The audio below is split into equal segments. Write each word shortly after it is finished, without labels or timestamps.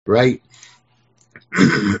right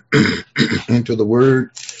into the Word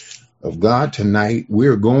of God tonight.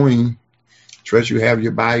 We're going, trust you have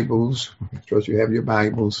your Bibles,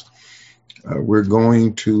 we're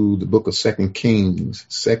going to the book of Second Kings,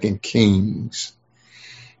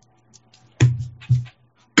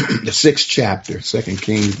 the sixth chapter, Second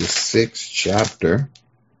Kings, the sixth chapter.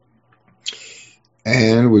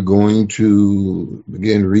 And we're going to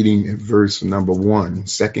begin reading at verse number 1,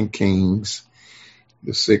 2 Kings,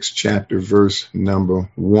 the sixth chapter, verse number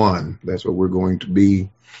 1. That's what we're going to be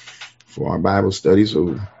for our Bible study.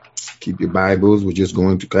 So keep your Bibles. We're just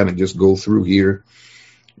going to kind of just go through here.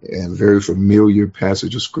 And very familiar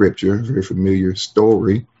passage of scripture, very familiar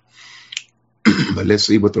story. But let's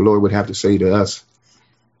see what the Lord would have to say to us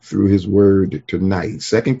through his word tonight.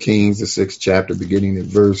 2 Kings, the sixth chapter, beginning at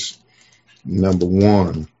verse number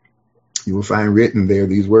 1. You will find written there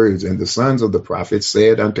these words. And the sons of the prophets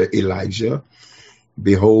said unto Elijah,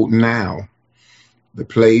 Behold now, the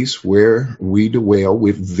place where we dwell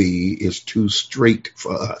with thee is too strait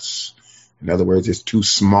for us. In other words, it's too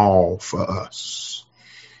small for us.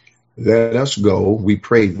 Let us go, we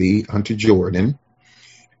pray thee, unto Jordan,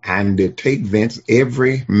 and take thence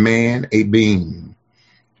every man a beam,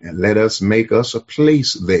 and let us make us a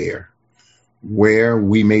place there, where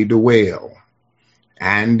we may dwell.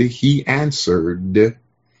 And he answered,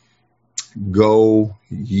 Go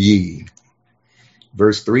ye.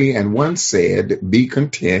 Verse 3, and one said, Be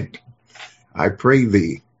content, I pray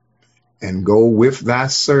thee, and go with thy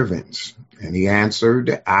servants. And he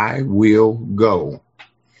answered, I will go.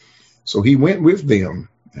 So he went with them,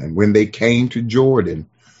 and when they came to Jordan,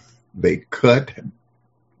 they cut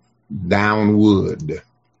down wood.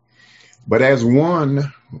 But as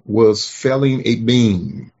one was felling a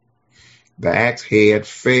beam, the axe head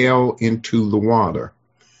fell into the water.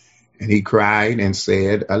 And he cried and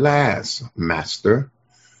said, Alas, master,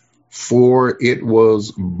 for it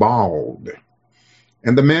was bald.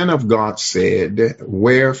 And the man of God said,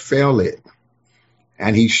 Where fell it?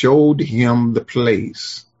 And he showed him the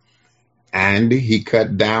place. And he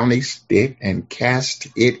cut down a stick and cast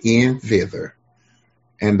it in thither.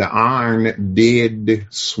 And the iron did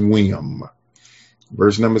swim.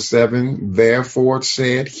 Verse number 7, Therefore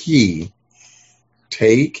said he,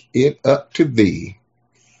 Take it up to thee.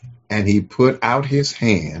 And he put out his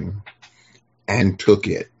hand and took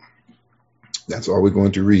it. That's all we're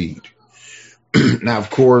going to read. Now, of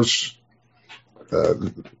course,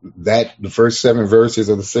 the first 7 verses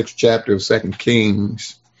of the 6th chapter of 2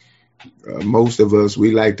 Kings, most of us,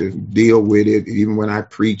 we like to deal with it. Even when I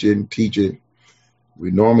preach it and teach it,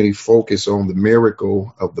 we normally focus on the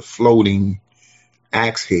miracle of the floating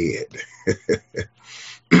axe head.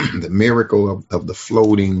 The miracle of the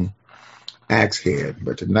floating axe head.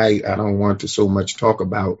 But tonight, I don't want to so much talk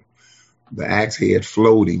about the axe head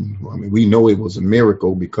floating. I mean, we know it was a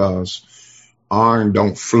miracle because iron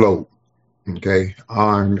don't float. Okay,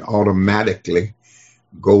 iron automatically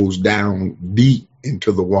goes down deep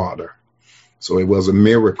into the water. So it was a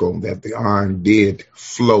miracle that the iron did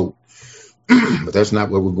float. But that's not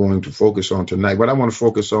what we're going to focus on tonight. What I want to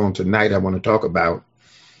focus on tonight, I want to talk about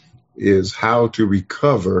is how to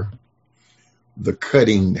recover the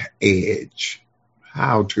cutting edge.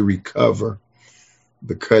 How to recover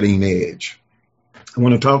the cutting edge. I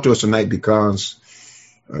want to talk to us tonight because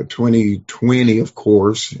 2020, of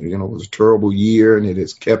course, was a terrible year, and it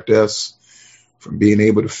has kept us from being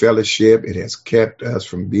able to fellowship. It has kept us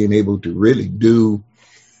from being able to really do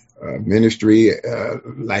ministry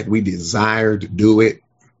like we desire to do it.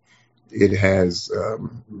 It has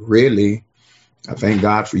really, I thank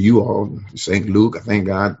God for you all, St. Luke. I thank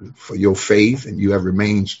God for your faith, and you have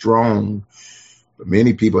remained strong. But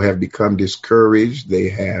many people have become discouraged. They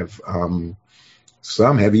have,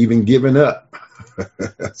 some have even given up.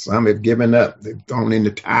 Some have given up. They've thrown in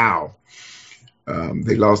the towel.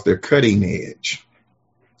 They lost their cutting edge.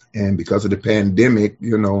 And because of the pandemic,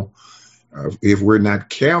 if we're not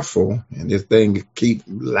careful and this thing keep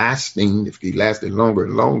lasting, if it lasted longer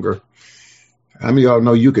and longer, how many of y'all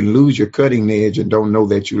know you can lose your cutting edge and don't know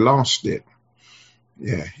that you lost it?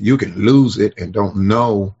 Yeah, you can lose it and don't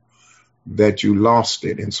know that you lost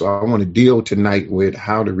it. And so I want to deal tonight with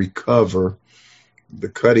how to recover the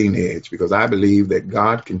cutting edge, because I believe that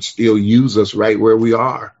God can still use us right where we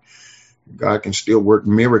are. God can still work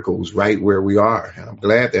miracles right where we are. And I'm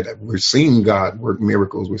glad that we're seeing God work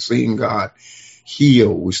miracles. We're seeing God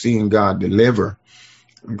heal. We're seeing God deliver.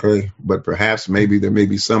 Okay. But perhaps maybe there may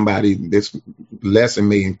be somebody, this lesson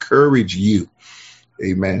may encourage you,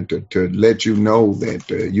 amen, to let you know that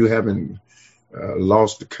you haven't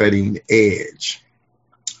lost the cutting edge.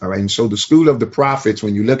 All right. And so the school of the prophets,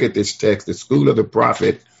 when you look at this text, the school of the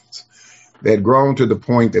prophet prophets. They had grown to the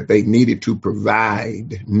point that they needed to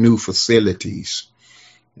provide new facilities.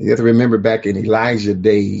 You have to remember back in Elijah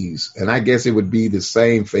days, and I guess it would be the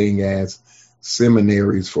same thing as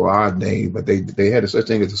seminaries for our day, but they had a such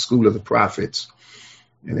thing as the school of the prophets.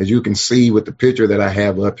 And as you can see with the picture that I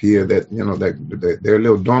have up here, that, you know, that their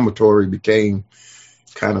little dormitory became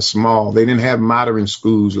kind of small. They didn't have modern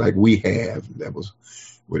schools like we have, that was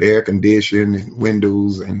with air conditioning and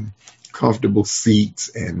windows and comfortable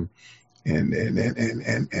seats and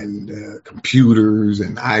computers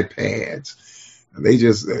and iPads.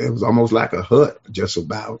 It was almost like a hut, just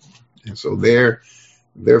about. And so their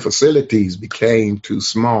facilities became too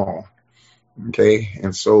small. Okay.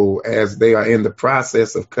 And so as they are in the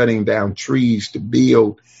process of cutting down trees to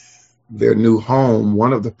build their new home,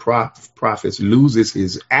 one of the prophets loses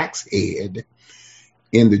his axe head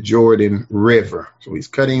in the Jordan River. So he's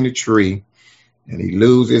cutting the tree and he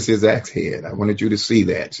loses his axe head. I wanted you to see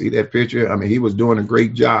that. See that picture? I mean, he was doing a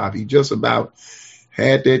great job. He just about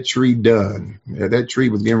had that tree done. That tree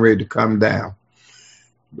was getting ready to come down.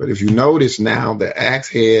 But if you notice now, the axe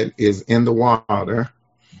head is in the water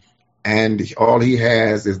and all he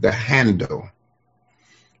has is the handle.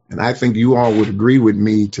 And I think you all would agree with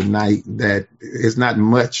me tonight that it's not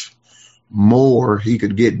much more he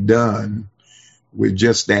could get done with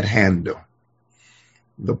just that handle.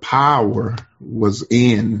 The power was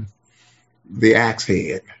in the axe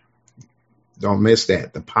head. Don't miss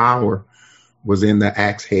that. The power was in the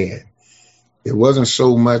axe head. It wasn't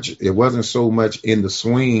so much in the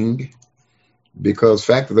swing, because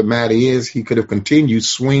fact of the matter is he could have continued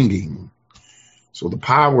swinging. So the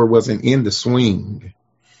power wasn't in the swing.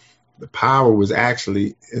 The power was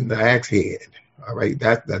actually in the axe head. All right.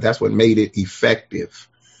 That's what made it effective.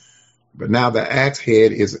 But now the axe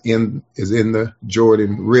head is in the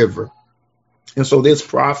Jordan River. And so this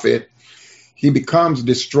prophet, he becomes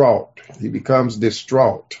distraught.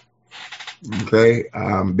 Okay.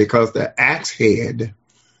 Because the axe head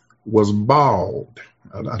was bald.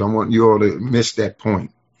 I don't want you all to miss that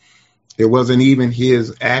point. It wasn't even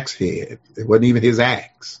his axe head. It wasn't even his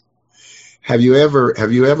axe. Have you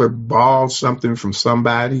ever borrowed something from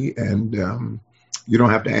somebody and you don't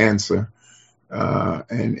have to answer,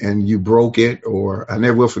 and you broke it? Or I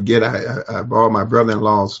never will forget, I borrowed my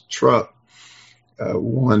brother-in-law's truck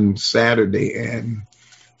one Saturday, and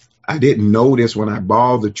I didn't notice when I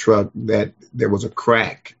borrowed the truck that there was a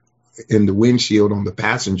crack in the windshield on the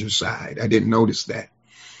passenger side. I didn't notice that.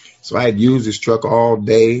 So I had used this truck all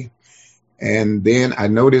day. And then I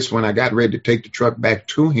noticed when I got ready to take the truck back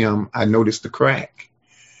to him, I noticed the crack.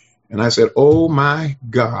 And I said, oh my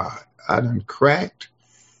God, I done cracked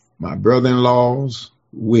my brother-in-law's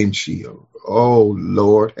windshield. Oh,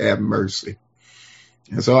 Lord, have mercy.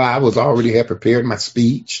 And so I was already had prepared my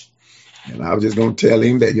speech. And I was just going to tell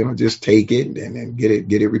him that, just take it and then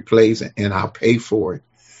get it replaced, and I'll pay for it.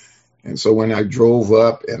 And so when I drove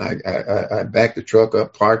up and I backed the truck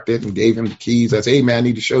up, parked it, and gave him the keys, I said, hey, man, I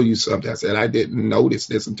need to show you something. I said, I didn't notice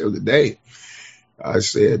this until today. I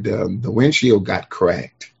said, the windshield got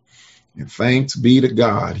cracked. And thanks be to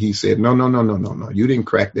God. He said, no. You didn't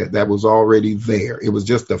crack that. That was already there. It was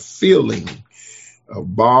just a feeling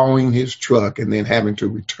of borrowing his truck and then having to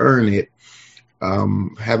return it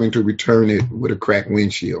with a cracked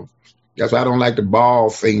windshield. That's why I don't like to borrow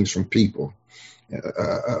things from people.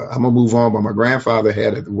 I'm going to move on, but my grandfather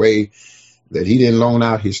had it the way that he didn't loan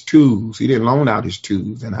out his tools.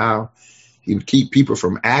 And how he would keep people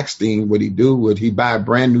from asking. What he'd do would he buy a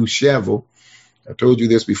brand new shovel. I told you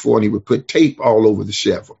this before, and he would put tape all over the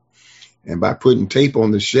shovel. And by putting tape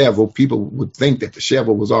on the shovel, people would think that the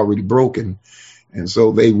shovel was already broken. And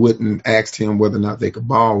so they wouldn't ask him whether or not they could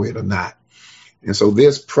borrow it or not. And so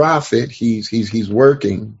this prophet, he's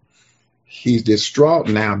working. He's distraught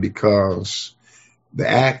now because the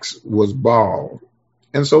axe was bald.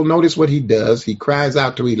 And so notice what he does. He cries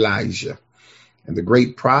out to Elijah. And the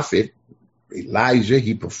great prophet, Elijah,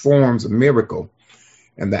 he performs a miracle.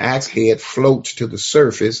 And the axe head floats to the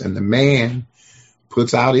surface, and the man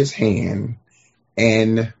puts out his hand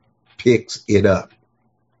and picks it up.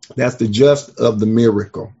 That's the gist of the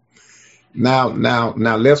miracle. Now,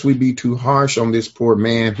 lest we be too harsh on this poor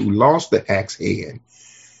man who lost the axe head,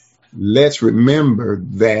 let's remember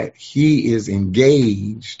that he is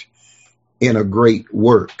engaged in a great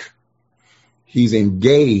work. He's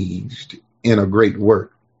engaged in a great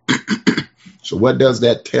work. So what does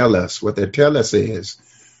that tell us? What that tells us is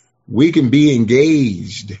we can be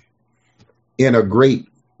engaged in a great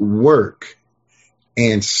work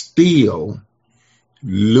and still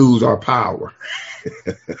lose our power.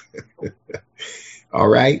 All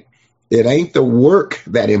right. It ain't the work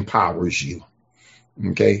that empowers you.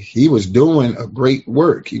 Okay. He was doing a great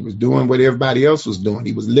work. He was doing what everybody else was doing.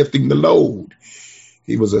 He was lifting the load.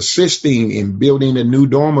 He was assisting in building a new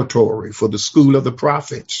dormitory for the school of the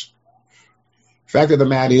prophets. Fact of the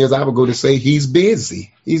matter is, I would go to say he's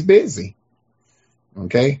busy. He's busy.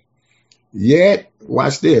 Okay. Yet,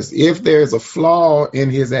 watch this. If there's a flaw in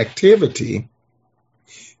his activity,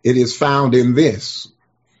 it is found in this,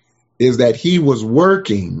 is that he was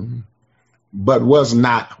working, but was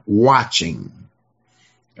not watching.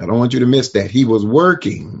 I don't want you to miss that. He was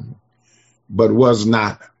working, but was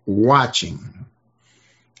not watching.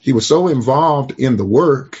 He was so involved in the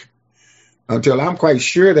work until I'm quite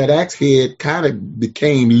sure that axe head kind of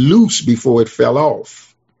became loose before it fell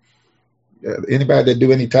off. Anybody that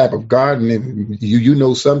do any type of gardening, you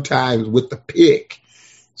know sometimes with the pick,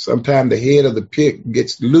 sometimes the head of the pick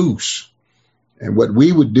gets loose. And what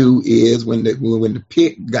we would do is when the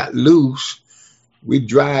pick got loose, we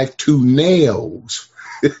drive 2 nails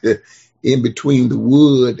in between the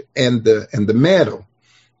wood and the metal,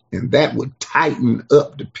 and that would tighten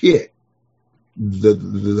up the pick,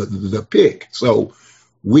 the pick. So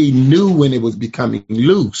we knew when it was becoming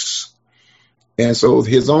loose. And so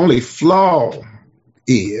his only flaw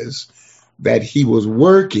is that he was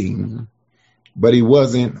working, but he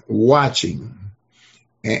wasn't watching.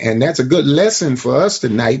 And that's a good lesson for us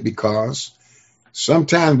tonight, because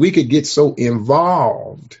sometimes we could get so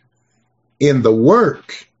involved in the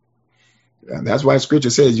work. And that's why scripture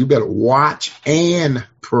says you better watch and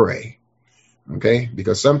pray. Okay?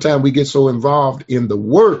 Because sometimes we get so involved in the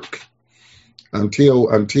work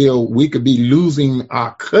until we could be losing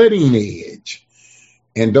our cutting edge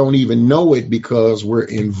and don't even know it because we're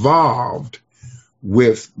involved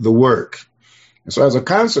with the work. And so as a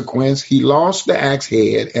consequence, he lost the axe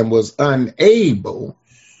head and was unable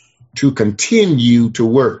to continue to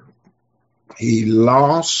work. He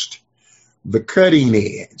lost the cutting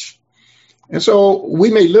edge. And so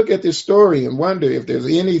we may look at this story and wonder if there's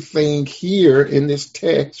anything here in this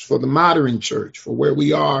text for the modern church, for where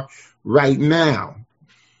we are right now.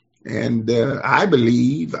 And I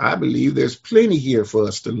believe there's plenty here for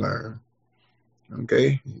us to learn.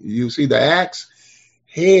 Okay, you see, the axe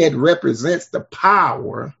head represents the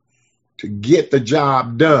power to get the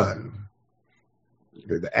job done.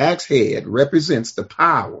 The axe head represents the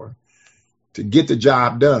power to get the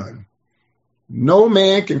job done. No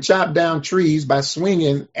man can chop down trees by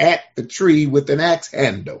swinging at the tree with an axe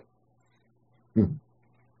handle.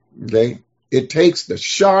 Okay, it takes the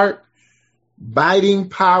sharp, biting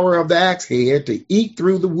power of the axe head to eat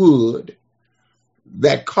through the wood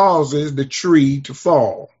that causes the tree to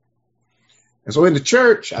fall. And so in the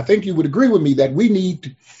church, I think you would agree with me that we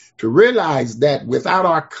need to realize that without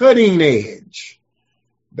our cutting edge,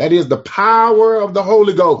 that is the power of the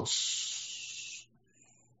Holy Ghost,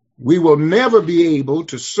 we will never be able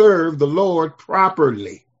to serve the Lord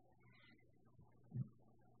properly.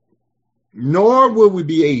 Nor will we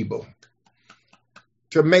be able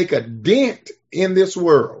to make a dent in this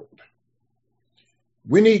world.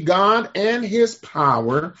 We need God and his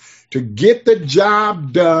power to get the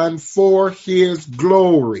job done for his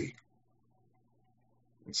glory.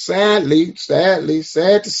 Sadly, sad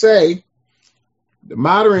to say, the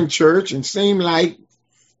modern church, and seem like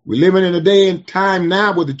we're living in a day and time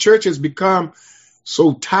now where the church has become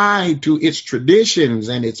so tied to its traditions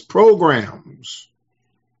and its programs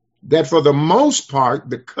that for the most part,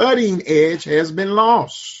 the cutting edge has been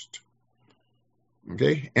lost.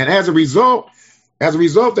 Okay. And as a result,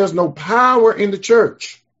 there's no power in the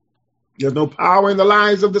church. There's no power in the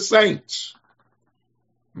lives of the saints.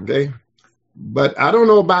 Okay. But I don't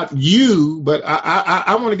know about you, but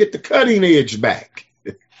I want to get the cutting edge back.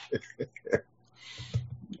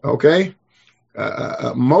 Okay.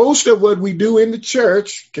 Most of what we do in the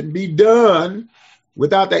church can be done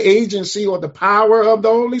without the agency or the power of the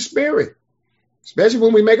Holy Spirit, especially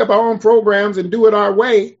when we make up our own programs and do it our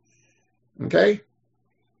way. Okay.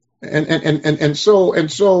 And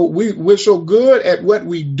so we're so good at what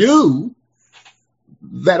we do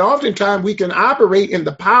that oftentimes we can operate in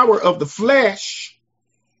the power of the flesh.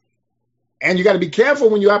 And you got to be careful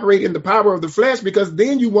when you operate in the power of the flesh, because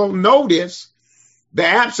then you won't notice the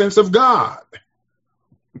absence of God.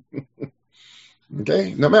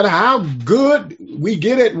 Okay, no matter how good we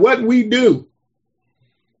get at what we do,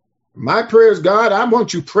 my prayer is, God, I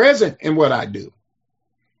want you present in what I do.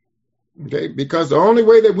 Okay, because the only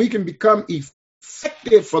way that we can become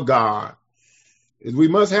effective for God is we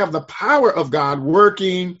must have the power of God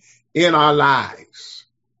working in our lives.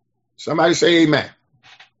 Somebody say amen.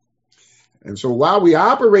 And so while we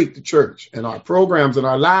operate the church and our programs and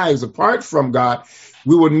our lives apart from God,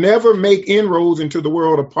 We will never make inroads into the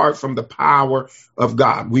world apart from the power of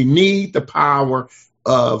God. We need the power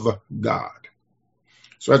of God.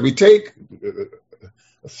 So as we take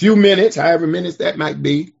a few minutes, however minutes that might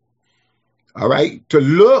be, all right, to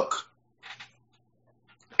look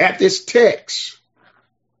at this text,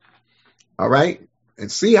 all right,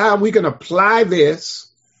 and see how we can apply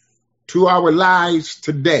this to our lives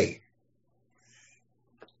today.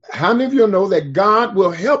 How many of you know that God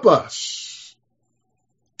will help us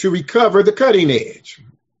to recover the cutting edge?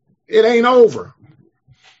 It ain't over.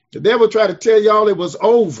 The devil tried to tell y'all it was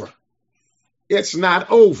over. It's not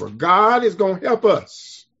over. God is going to help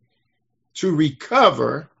us to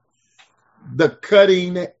recover the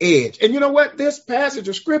cutting edge. And you know what? This passage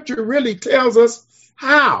of scripture really tells us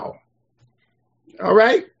how. All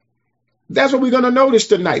right? That's what we're going to notice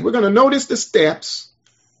tonight. We're going to notice the steps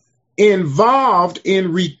involved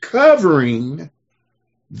in recovering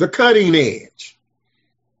the cutting edge.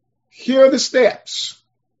 Here are the steps.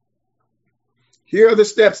 Here are the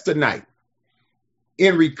steps tonight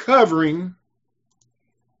in recovering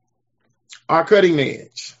our cutting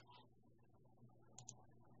edge.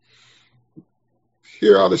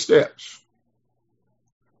 Here are the steps.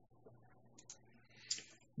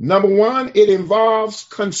 Number one, it involves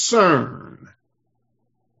concern.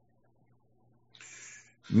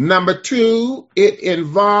 Number two, it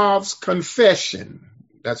involves confession.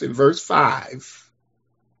 That's in verse 5.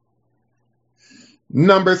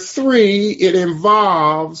 Number three, it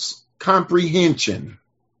involves comprehension.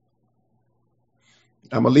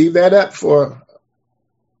 I'm going to leave that up for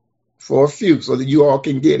a few so that you all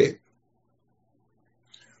can get it.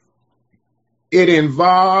 It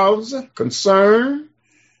involves concern,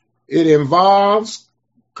 it involves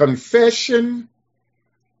confession,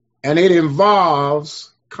 and it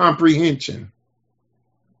involves comprehension.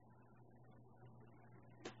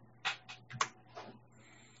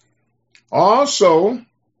 Also,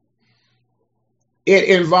 it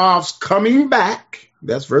involves coming back.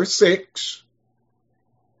 That's verse 6.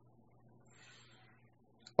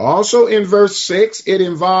 Also in verse 6, it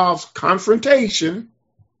involves confrontation.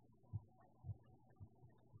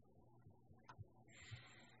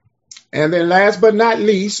 And then last but not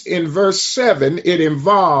least, in verse 7, it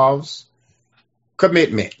involves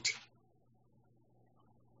commitment.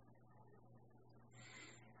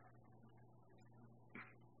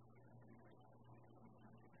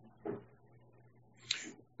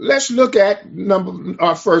 Let's look at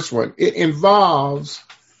our first one. It involves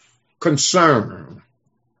concern.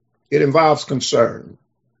 It involves concern.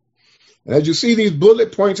 And as you see these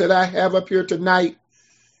bullet points that I have up here tonight,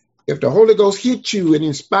 if the Holy Ghost hits you and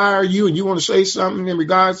inspire you and you want to say something in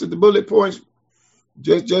regards to the bullet points,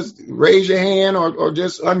 just raise your hand or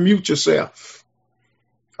just unmute yourself.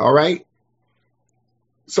 All right?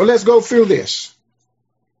 So let's go through this.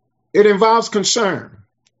 It involves concern.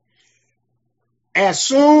 As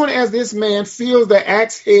soon as this man feels the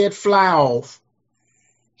axe head fly off,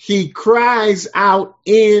 he cries out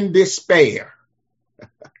in despair.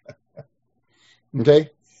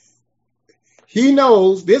 Okay?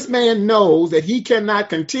 This man knows that he cannot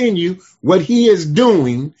continue what he is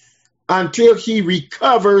doing until he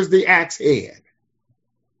recovers the axe head.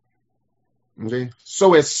 Okay?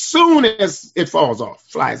 So as soon as it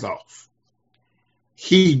flies off,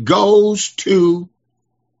 he goes to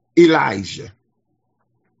Elijah.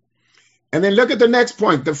 And then look at the next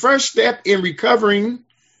point. The first step in recovering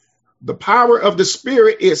the power of the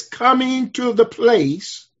Spirit is coming to the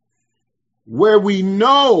place where we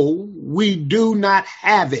know we do not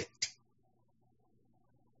have it.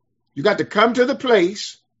 You got to come to the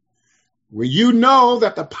place where you know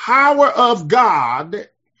that the power of God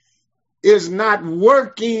is not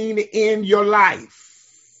working in your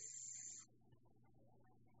life.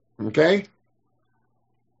 Okay?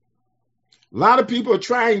 A lot of people are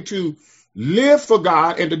trying to live for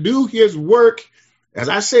God and to do his work, as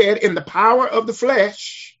I said, in the power of the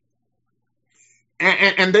flesh.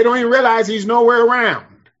 And they don't even realize he's nowhere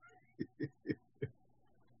around.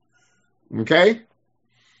 Okay?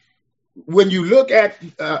 When you look at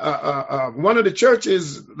one of the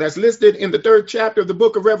churches that's listed in the 3rd chapter of the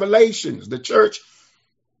book of Revelations, the church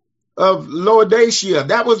of Laodicea,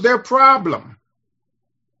 that was their problem.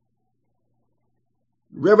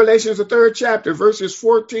 Revelations, the 3rd chapter, verses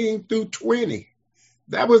 14 through 20.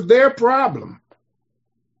 That was their problem.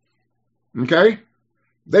 Okay?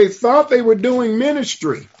 They thought they were doing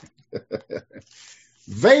ministry.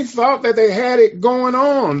 They thought that they had it going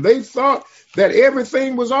on. They thought that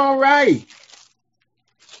everything was all right.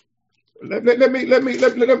 Let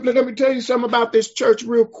me tell you something about this church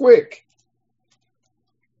real quick.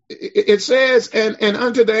 it says, and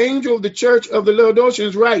unto the angel of the church of the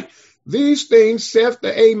Laodiceans write, these things saith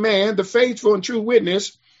the Amen, the faithful and true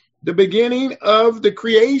witness, the beginning of the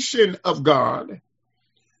creation of God.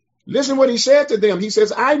 Listen what he said to them. He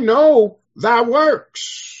says, I know thy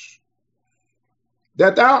works,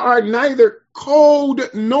 that thou art neither cold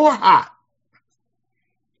nor hot.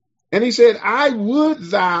 And he said, I would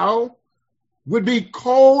thou would be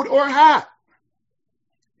cold or hot.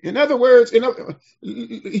 In other words,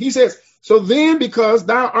 he says, so then because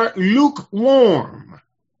thou art lukewarm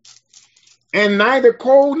and neither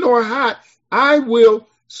cold nor hot, I will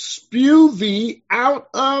spew thee out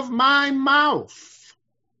of my mouth.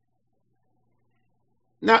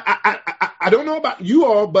 Now, I don't know about you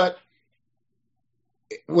all, but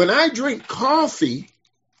when I drink coffee,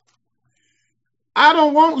 I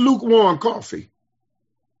don't want lukewarm coffee.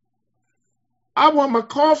 I want my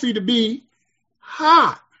coffee to be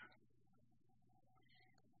hot.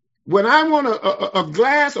 When I want a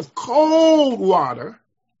glass of cold water,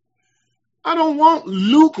 I don't want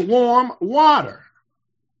lukewarm water.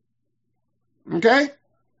 Okay?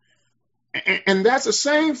 And that's the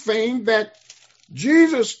same thing that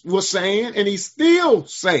Jesus was saying, and he's still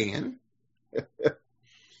saying,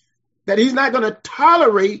 that he's not going to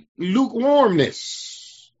tolerate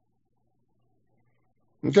lukewarmness.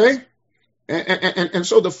 Okay? And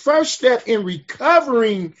so the first step in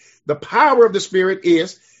recovering the power of the Spirit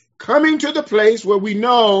is coming to the place where we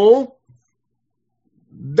know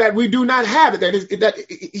that we do not have it, that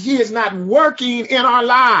he is not working in our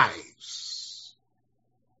lives.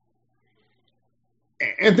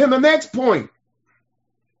 And then the next point,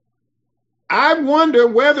 I wonder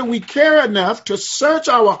whether we care enough to search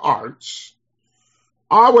our hearts,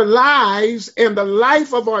 our lives, and the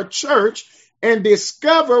life of our church and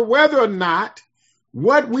discover whether or not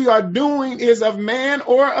what we are doing is of man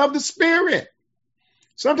or of the Spirit.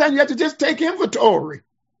 Sometimes you have to just take inventory.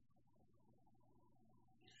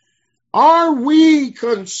 Are we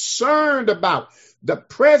concerned about the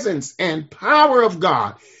presence and power of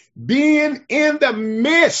God being in the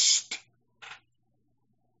midst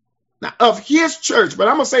of his church? But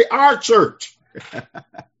I'm going to say our church.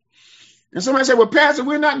 And somebody said, well, Pastor,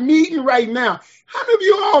 we're not meeting right now. How many of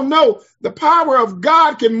you all know the power of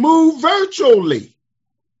God can move virtually?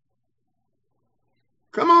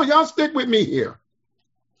 Come on, y'all stick with me here.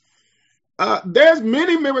 There's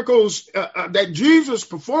many miracles that Jesus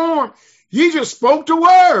performed. He just spoke the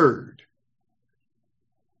word.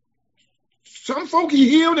 Some folk he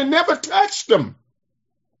healed and never touched them.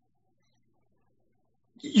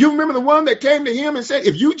 You remember the one that came to him and said,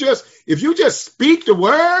 if you just speak the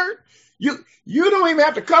word, you don't even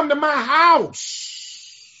have to come to my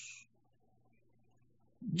house.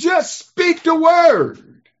 Just speak the word.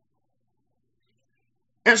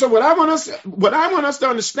 And so what I want us to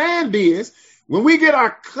understand is when we get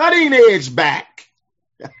our cutting edge back,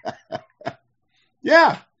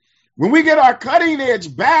 when we get our cutting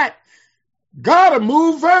edge back, God will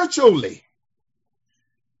move virtually.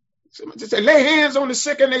 Somebody just say, lay hands on the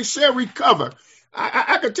sick and they shall recover.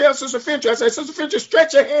 I could tell Sister Fincher, I said, Sister Fincher,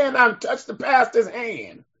 stretch your hand out and touch the pastor's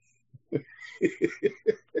hand.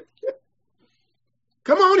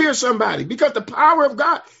 Come on here, somebody, because the power of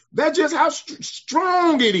God, that's just how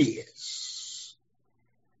strong it is.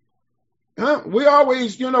 We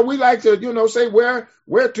always, we like to, say where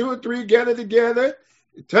two or three gather together,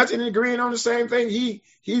 touching and agreeing on the same thing.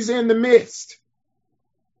 He's in the midst.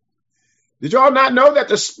 Did y'all not know that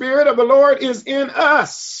the Spirit of the Lord is in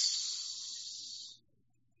us?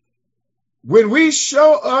 When we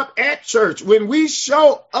show up at church, when we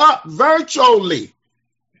show up virtually,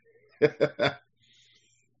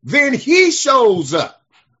 then he shows up.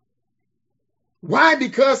 Why?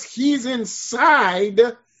 Because he's inside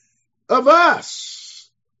of us.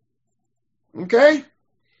 Okay?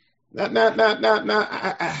 I'm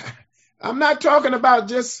not talking about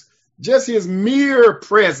just his mere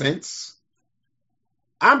presence.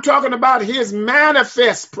 I'm talking about his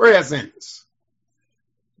manifest presence.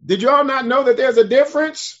 Did y'all not know that there's a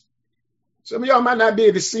difference? Some of y'all might not be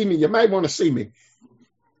able to see me. You might want to see me.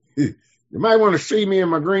 You might want to see me in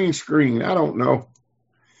my green screen. I don't know.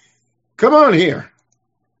 Come on here.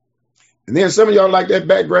 And then some of y'all like that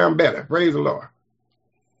background better. Praise the Lord.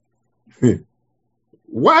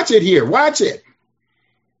 Watch it here. Watch it.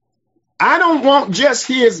 I don't want just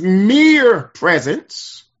his mere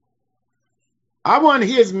presence. I want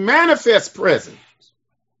his manifest presence.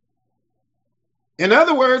 In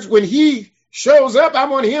other words, when he shows up, I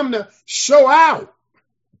want him to show out.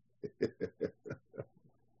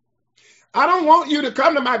 I don't want you to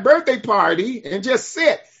come to my birthday party and just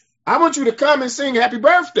sit. I want you to come and sing happy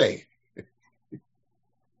birthday.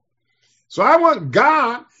 So I want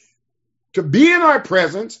God to be in our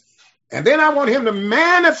presence, and then I want him to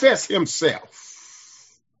manifest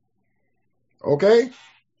himself. Okay?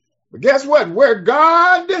 But guess what? Where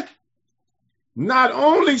God not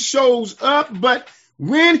only shows up, but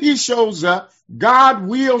when he shows up, God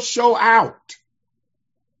will show out.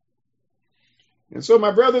 And so,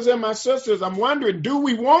 my brothers and my sisters, I'm wondering, do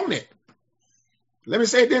we want it? Let me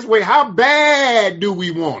say it this way. How bad do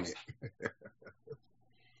we want it?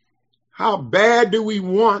 How bad do we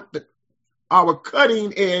want our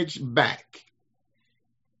cutting edge back?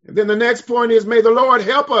 And then the next point is, may the Lord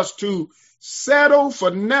help us to settle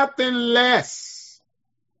for nothing less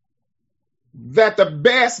that the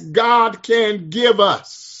best God can give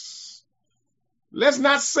us. Let's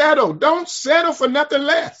not settle. Don't settle for nothing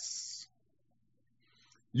less.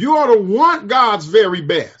 You ought to want God's very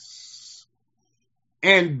best.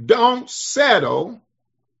 And don't settle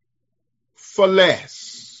for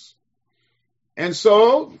less. And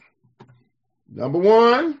so, number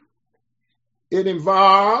one, it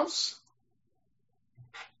involves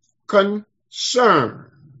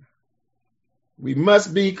concern. We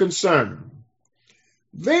must be concerned.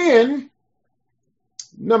 Then,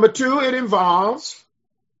 number two, it involves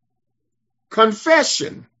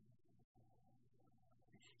confession.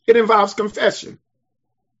 It involves confession.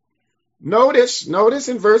 Notice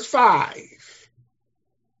in verse 5.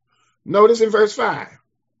 Notice in verse 5.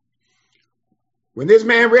 When this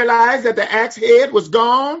man realized that the axe head was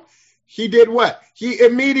gone, he did what? He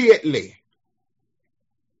immediately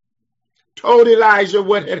told Elijah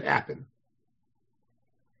what had happened.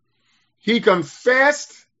 He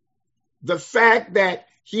confessed the fact that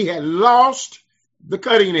he had lost the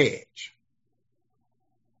cutting edge.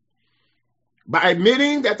 By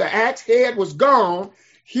admitting that the axe head was gone,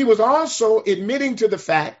 he was also admitting to the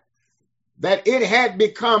fact that it had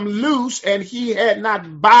become loose and he had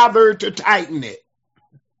not bothered to tighten it.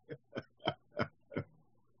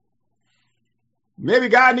 Maybe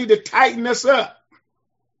God need to tighten us up.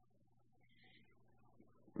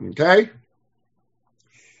 Okay?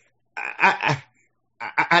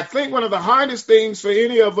 I think one of the hardest things for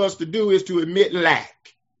any of us to do is to admit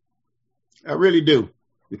lack. I really do.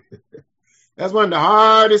 That's one of the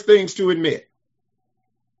hardest things to admit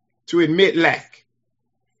lack.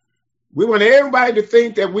 We want everybody to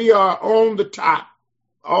think that we are on the top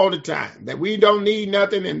all the time, that we don't need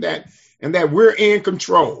nothing and that we're in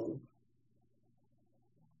control.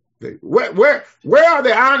 Where are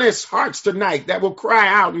the honest hearts tonight that will cry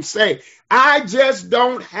out and say, I just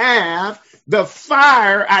don't have the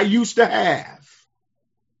fire I used to have?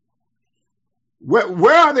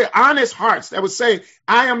 Where are the honest hearts that would say,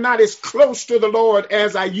 I am not as close to the Lord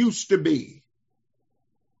as I used to be?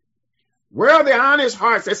 Where are the honest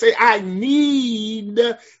hearts that say, I need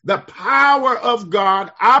the power of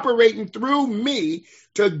God operating through me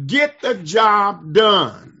to get the job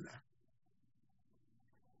done?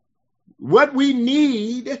 What we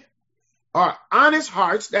need are honest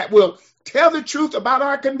hearts that will tell the truth about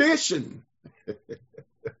our condition.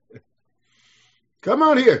 Come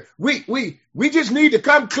on here. We just need to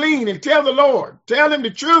come clean and tell the Lord, tell him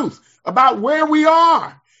the truth about where we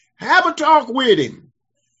are. Have a talk with him.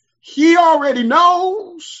 He already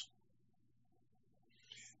knows,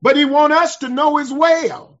 but he wants us to know as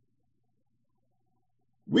well.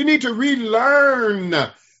 We need to relearn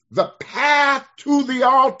the path to the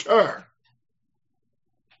altar.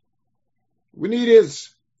 We need his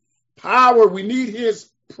power. We need his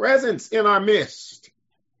presence in our midst.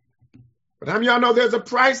 But how many of y'all know there's a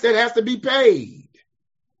price that has to be paid?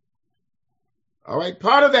 All right.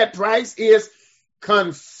 Part of that price is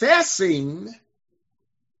confessing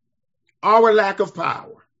our lack of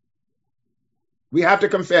power. We have to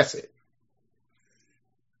confess it.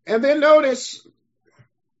 And then notice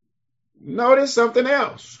something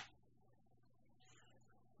else.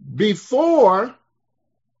 Before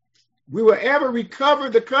we will ever recover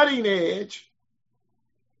the cutting edge.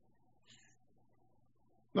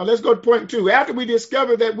 Now let's go to point 2. After we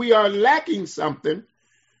discover that we are lacking something,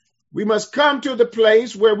 we must come to the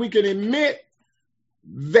place where we can admit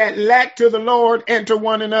that lack to the Lord and to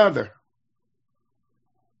one another.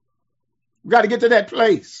 We've got to get to that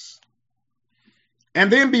place.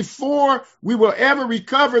 And then before we will ever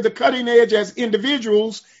recover the cutting edge as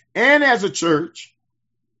individuals and as a church,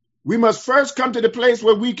 we must first come to the place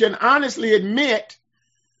where we can honestly admit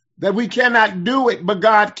that we cannot do it, but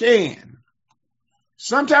God can.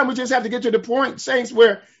 Sometimes we just have to get to the point, saints,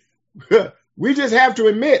 where we just have to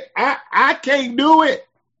admit, I can't do it.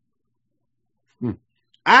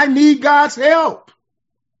 I need God's help.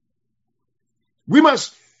 We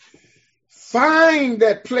must find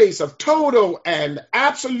that place of total and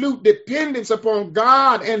absolute dependence upon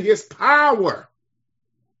God and his power.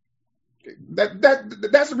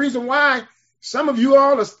 That's the reason why some of you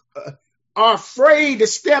all are afraid to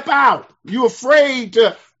step out. You're afraid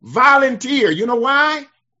to volunteer. You know why?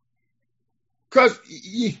 Because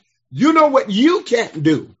you know what you can't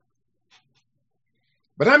do.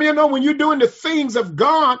 But how many of you know when you're doing the things of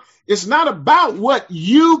God, it's not about what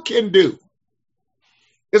you can do.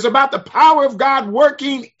 It's about the power of God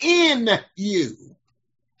working in you.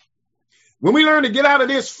 When we learn to get out of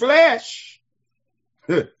this flesh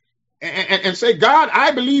and say, God,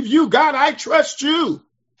 I believe you. God, I trust you.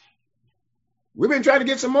 We've been trying to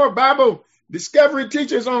get some more Bible discovery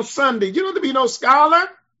teachers on Sunday. You don't have to be no scholar.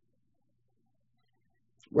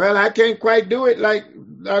 Well, I can't quite do it like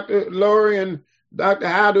Dr. Lori and Dr.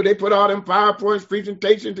 Howard. They put all them PowerPoints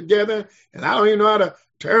presentation together, and I don't even know how to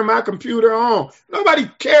turn my computer on. Nobody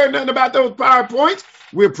cares nothing about those PowerPoints.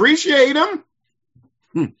 We appreciate them.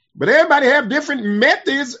 But everybody have different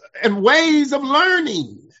methods and ways of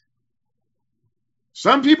learning.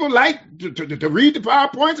 Some people like to read the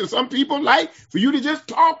PowerPoints, and some people like for you to just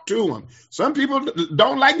talk to them. Some people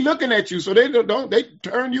don't like looking at you, so they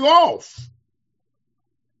turn you off.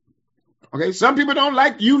 Okay, some people don't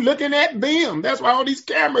like you looking at them. That's why all these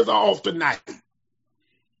cameras are off tonight.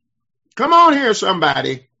 Come on here,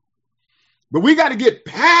 somebody. But we got to get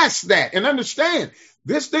past that and understand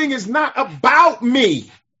this thing is not about me.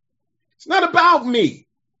 It's not about me.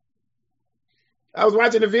 I was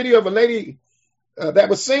watching a video of a lady that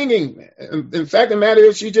was singing. In fact, the matter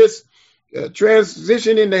is she just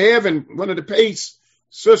transitioned into heaven. One of the Pace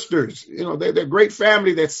sisters, they're a great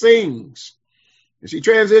family that sings. And she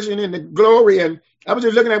transitioned into glory. And I was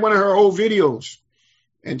just looking at one of her old videos.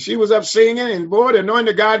 And she was up singing, and boy, the anointing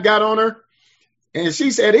of God got on her. And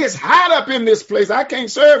she said, it's hot up in this place. I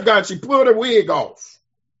can't serve God. She pulled her wig off.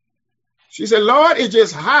 She said, Lord, it's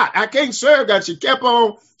just hot. I can't serve God. She kept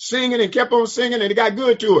on singing, and it got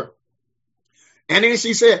good to her. And then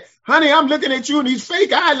she said, honey, I'm looking at you, and these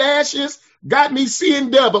fake eyelashes got me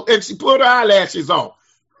seeing double. And she pulled her eyelashes off.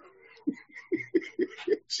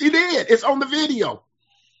 She did. It's on the video.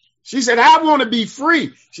 She said, I want to be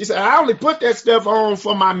free. She said, I only put that stuff on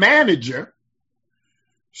for my manager.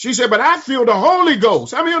 She said, but I feel the Holy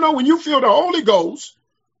Ghost. How many of you know when you feel the Holy Ghost,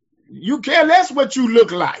 you care less what you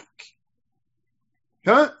look like?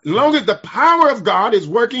 Huh? As long as the power of God is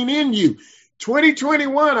working in you.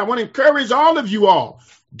 2021, I want to encourage all of you all.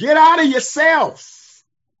 Get out of yourself.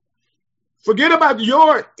 Forget about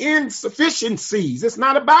your insufficiencies. It's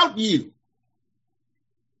not about you.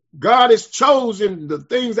 God has chosen the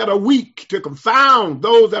things that are weak to confound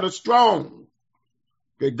those that are strong.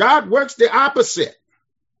 Okay, God works the opposite.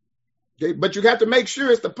 Okay, but you have to make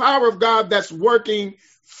sure it's the power of God that's working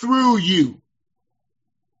through you.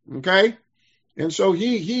 Okay? And so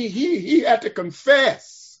he had to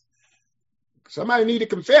confess. Somebody need to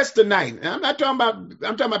confess tonight. And I'm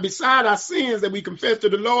talking about beside our sins that we confess to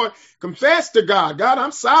the Lord, confess to God. God,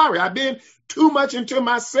 I'm sorry. I've been too much into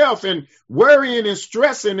myself and worrying and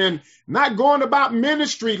stressing and not going about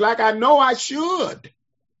ministry like I know I should.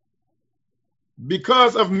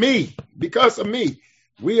 Because of me.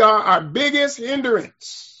 We are our biggest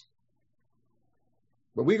hindrance.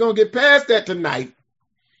 But we're going to get past that tonight.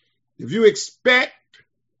 If you expect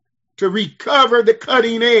to recover the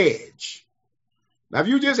cutting edge. Now, if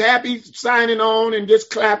you're just happy signing on and just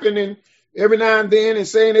clapping and every now and then and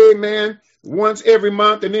saying amen once every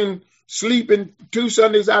month and then sleeping 2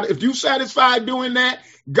 Sundays out. If you're satisfied doing that,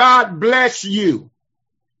 God bless you.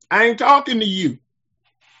 I ain't talking to you.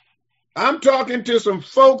 I'm talking to some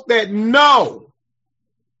folk that know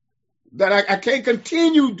that I can't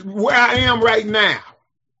continue where I am right now.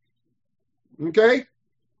 Okay?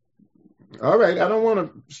 All right. I don't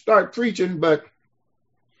want to start preaching, but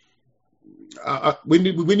we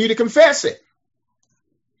need to confess it.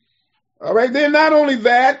 All right. Then not only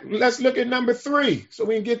that, let's look at number 3 so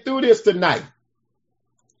we can get through this tonight.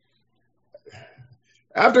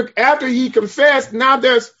 After he confessed, now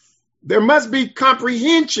there must be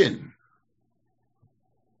comprehension.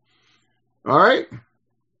 All right.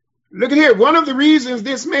 Look at here. One of the reasons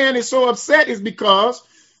this man is so upset is because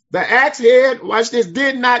the axe head, watch this,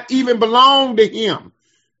 did not even belong to him.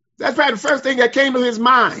 That's probably the first thing that came to his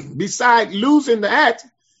mind. Besides losing the axe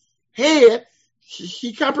head,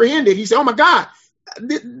 he comprehended. He said, oh my God,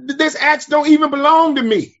 this axe don't even belong to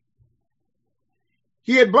me.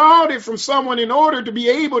 He had borrowed it from someone in order to be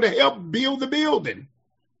able to help build the building.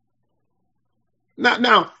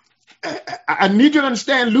 Now, I need you to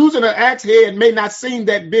understand, losing an axe head may not seem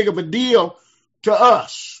that big of a deal to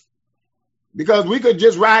us. because we could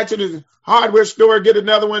just ride to the hardware store, get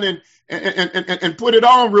another one, and put it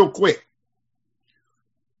on real quick.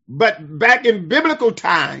 But back in biblical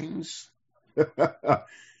times,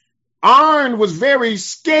 iron was very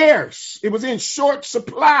scarce. It was in short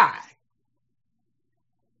supply.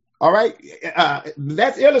 All right.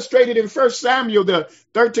 That's illustrated in 1 Samuel, the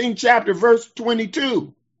 13th chapter, verse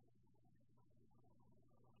 22.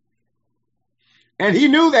 And he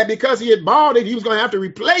knew that because he had bought it, he was going to have to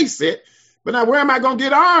replace it. But now where am I going to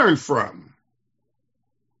get iron from?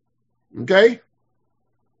 Okay.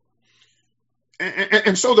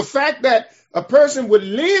 And so the fact that a person would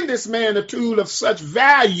lend this man a tool of such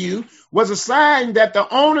value was a sign that the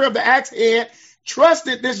owner of the axe head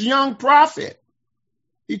trusted this young prophet.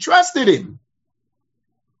 He trusted him.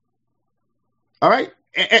 All right.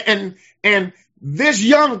 And this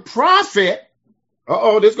young prophet,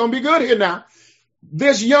 this is going to be good here now.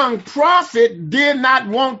 This young prophet did not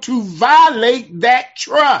want to violate that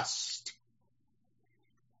trust.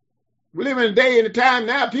 We live in a day and a time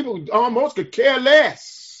now, people almost could care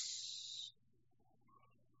less.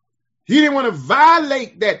 He didn't want to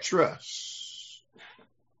violate that trust.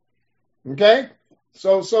 Okay?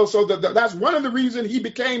 So that's one of the reasons he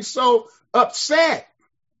became so upset.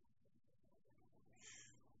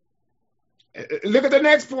 Look at the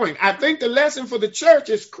next point. I think the lesson for the church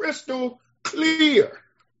is crystal clear.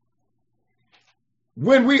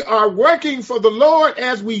 When we are working for the Lord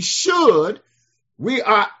as we should, we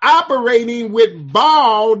are operating with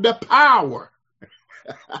borrowed power.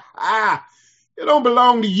 It don't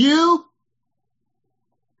belong to you.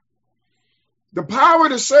 The power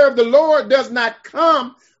to serve the Lord does not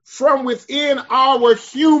come from within our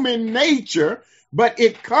human nature, but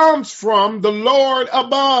it comes from the Lord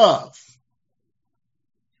above.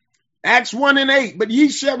 Acts 1:8, but ye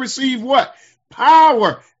shall receive what?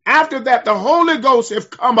 Power. After that, the Holy Ghost have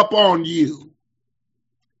come upon you.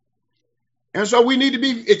 And so we need to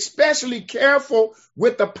be especially careful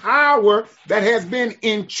with the power that has been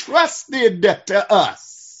entrusted to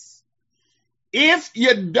us. If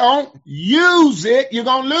you don't use it, you're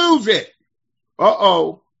going to lose it.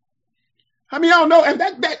 How many of y'all know? And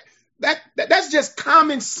that's just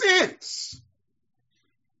common sense.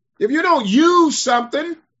 If you don't use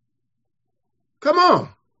something, come on.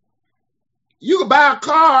 You can buy a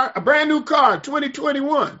car, a brand new car,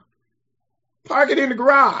 2021. Park it in the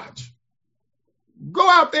garage. Go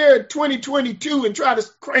out there in 2022 and try to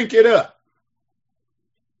crank it up.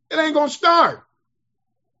 It ain't going to start.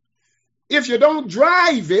 If you don't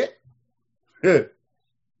drive it,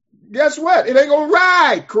 guess what? It ain't going to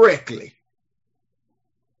ride correctly.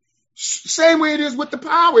 Same way it is with the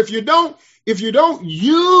power. If you don't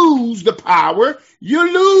use the power,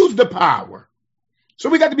 you lose the power. So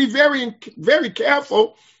we got to be very, very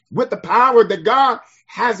careful with the power that God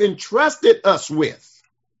has entrusted us with.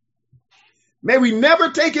 May we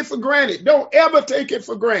never take it for granted. Don't ever take it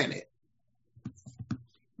for granted.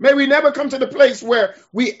 May we never come to the place where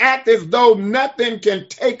we act as though nothing can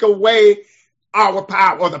take away our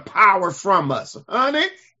power or the power from us. Honey,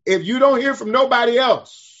 if you don't hear from nobody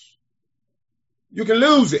else, you can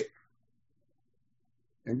lose it.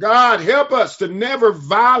 And God help us to never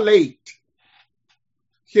violate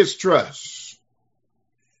his trust.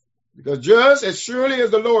 Because just as surely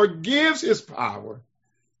as the Lord gives his power,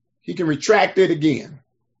 he can retract it again.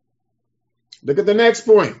 Look at the next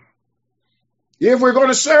point. If we're going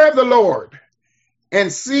to serve the Lord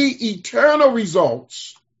and see eternal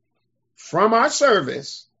results from our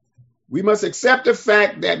service, we must accept the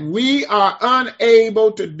fact that we are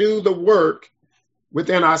unable to do the work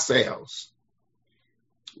within ourselves.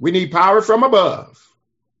 We need power from above.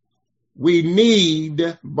 We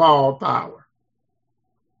need borrowed power.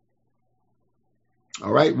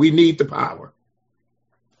 All right, we need the power.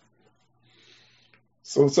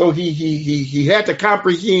 So he had to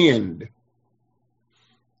comprehend.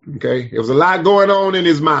 Okay, there was a lot going on in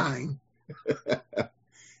his mind.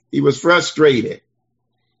 He was frustrated.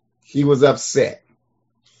 He was upset.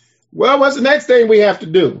 Well, what's the next thing we have to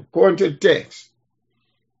do, according to the text?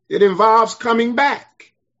 It involves coming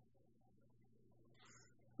back.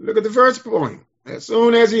 Look at the first point. As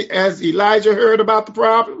soon as Elijah heard about the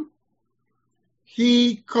problem,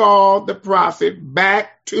 he called the prophet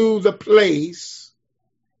back to the place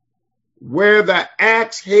where the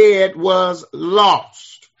axe head was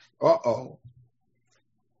lost.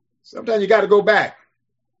 Sometimes you got to go back.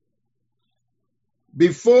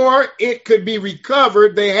 Before it could be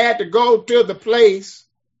recovered, they had to go to the place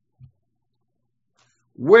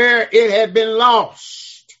where it had been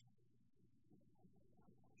lost.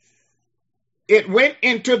 It went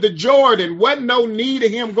into the Jordan. Wasn't no need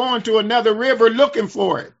of him going to another river looking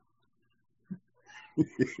for it.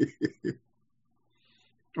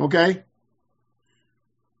 Okay?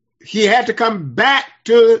 He had to come back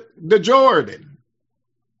to the Jordan.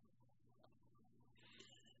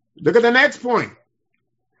 Look at the next point.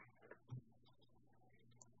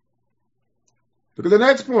 Look at the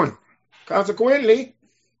next point. Consequently,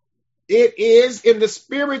 it is in the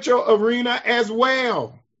spiritual arena as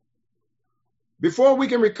well. Before we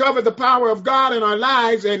can recover the power of God in our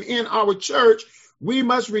lives and in our church, we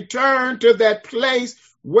must return to that place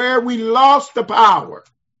where we lost the power.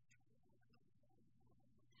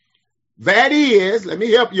 That is, let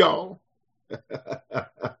me help y'all.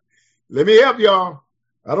 Let me help y'all.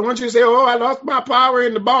 I don't want you to say, oh, I lost my power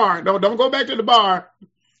in the bar. No, don't go back to the bar.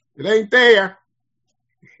 It ain't there.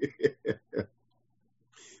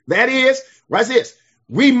 That is, watch this.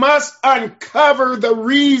 We must uncover the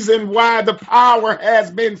reason why the power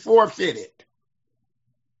has been forfeited.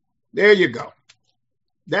 There you go.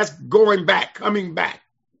 That's going back, coming back.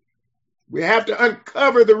 We have to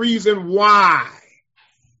uncover the reason why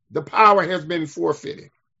the power has been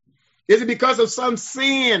forfeited. Is it because of some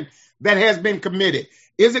sin that has been committed?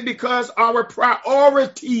 Is it because our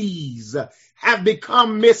priorities have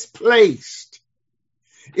become misplaced?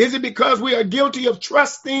 Is it because we are guilty of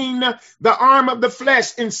trusting the arm of the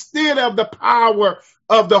flesh instead of the power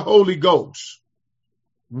of the Holy Ghost?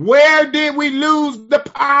 Where did we lose the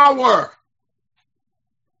power?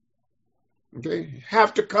 Okay,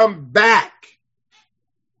 have to come back.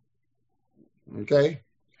 Okay,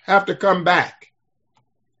 have to come back.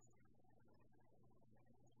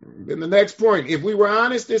 Then the next point, if we were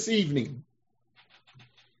honest this evening,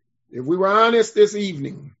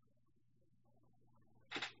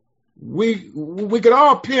 we could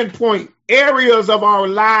all pinpoint areas of our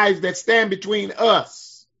lives that stand between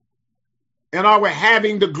us and our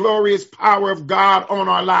having the glorious power of God on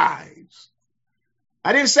our lives.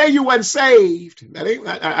 I didn't say you wasn't saved.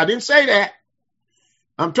 I didn't say that.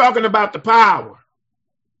 I'm talking about the power.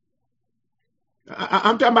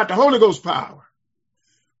 I'm talking about the Holy Ghost power.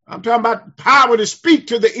 I'm talking about power to speak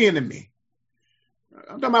to the enemy.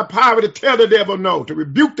 I'm talking about power to tell the devil no, to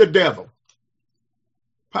rebuke the devil.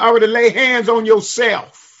 Power to lay hands on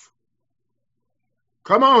yourself.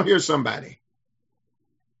 Come on here, somebody.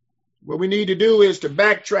 What we need to do is to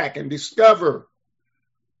backtrack and discover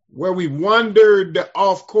where we wandered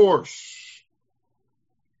off course.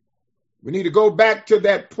 We need to go back to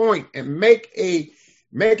that point and make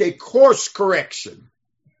a course correction.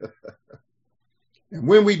 And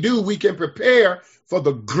when we do, we can prepare for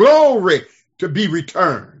the glory to be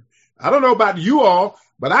returned. I don't know about you all,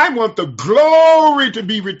 but I want the glory to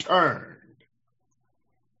be returned.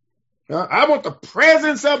 I want the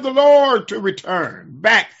presence of the Lord to return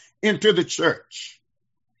back into the church.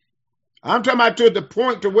 I'm talking about to the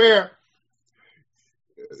point to where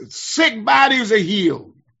sick bodies are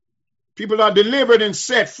healed. People are delivered and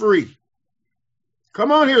set free.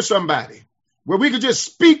 Come on here, somebody. Where we could just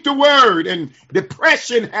speak the word and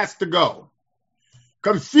depression has to go.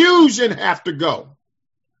 Confusion has to go.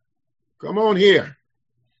 Come on here.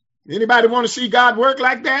 Anybody want to see God work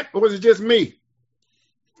like that? Or is it just me?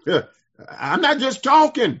 I'm not just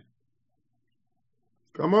talking.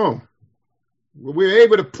 Come on. We're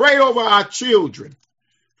able to pray over our children.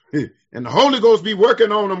 And the Holy Ghost be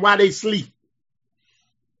working on them while they sleep.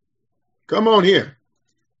 Come on here.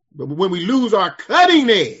 But when we lose our cutting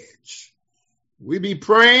edge, we be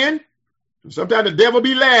praying. Sometimes the devil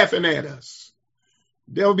be laughing at us.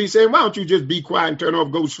 The devil be saying, why don't you just be quiet and turn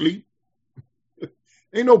off, go sleep?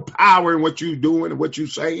 Ain't no power in what you doing and what you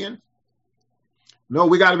saying. No,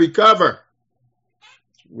 we got to recover.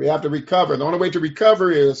 We have to recover. The only way to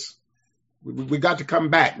recover is we got to come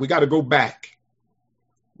back. We got to go back.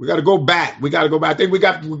 We got to go back. We got to go back. I think we've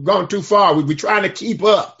gone too far. We're trying to keep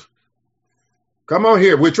up. Come on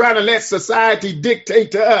here. We're trying to let society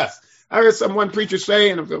dictate to us. I heard one preacher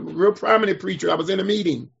saying, a real prominent preacher, I was in a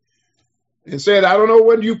meeting, and said, I don't know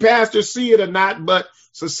whether you pastors see it or not, but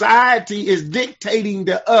society is dictating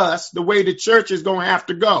to us the way the church is going to have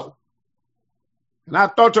to go. And I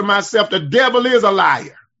thought to myself, the devil is a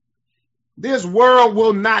liar. This world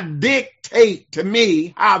will not dictate to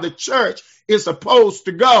me how the church is supposed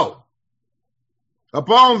to go.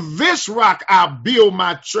 Upon this rock I'll build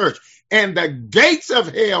my church, and the gates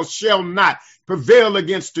of hell shall not prevail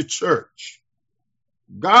against the church.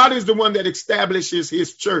 God is the one that establishes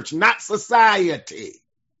his church, not society.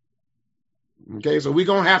 Okay, so we're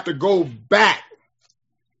going to have to go back.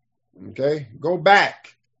 Okay, go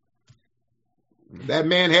back. That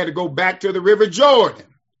man had to go back to the River Jordan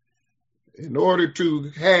in order to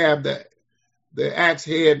have the axe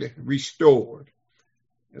head restored.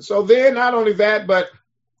 And so then, not only that, but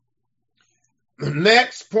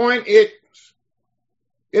Next point, it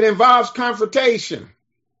involves confrontation.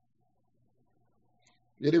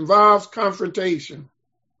 It involves confrontation.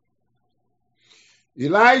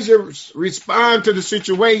 Elijah's response to the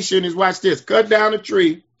situation is, watch this, cut down a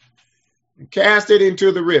tree and cast it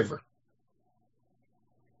into the river.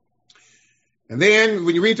 And then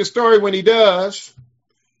when you read the story, when he does,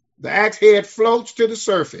 the axe head floats to the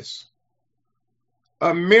surface.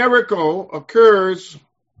 A miracle occurs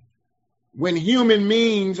when human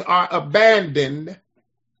means are abandoned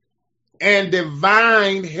and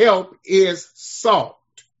divine help is sought.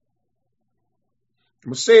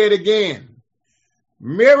 I'm going to say it again.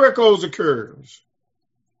 Miracles occurs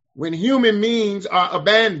when human means are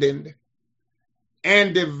abandoned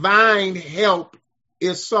and divine help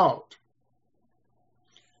is sought.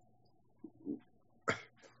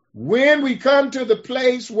 When we come to the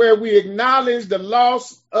place where we acknowledge the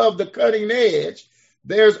loss of the cutting edge,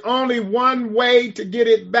 there's only one way to get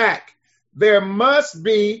it back. There must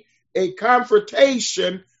be a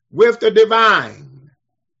confrontation with the divine.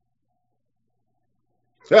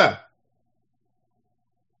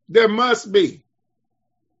 There must be.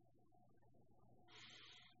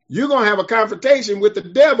 You're going to have a confrontation with the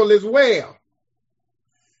devil as well.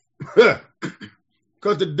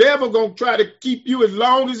 Because the devil going to try to keep you as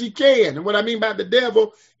long as he can. And what I mean by the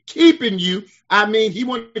devil keeping you, I mean he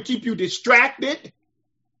wants to keep you distracted.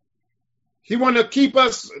 He wants to keep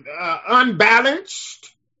us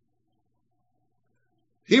unbalanced.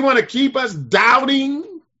 He wants to keep us doubting.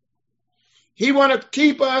 He wants to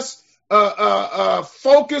keep us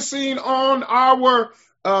focusing on our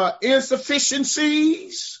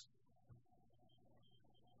insufficiencies.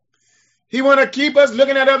 He wants to keep us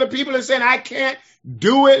looking at other people and saying, I can't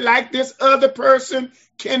do it like this other person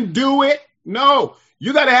can do it. No,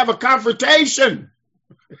 you got to have a confrontation.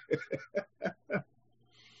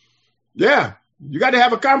 Yeah, you got to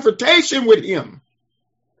have a confrontation with him.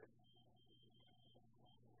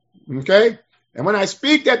 Okay? And when I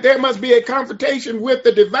speak that there must be a confrontation with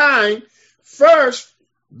the divine, first,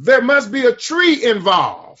 there must be a tree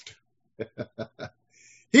involved.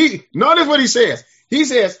 Notice what he says. He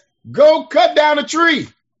says, go cut down a tree.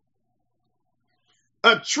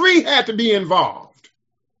 A tree had to be involved.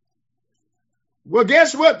 Well,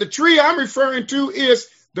 guess what? The tree I'm referring to is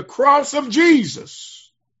the cross of Jesus.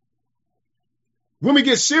 When we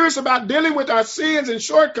get serious about dealing with our sins and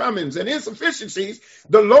shortcomings and insufficiencies,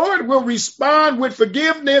 the Lord will respond with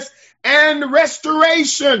forgiveness and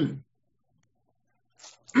restoration.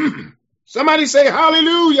 Somebody say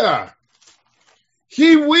hallelujah.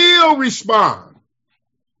 He will respond.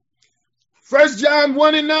 1 John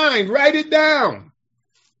 1:9, write it down.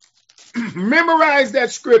 Memorize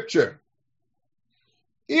that scripture.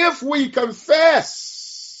 If we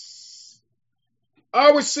confess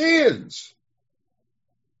our sins,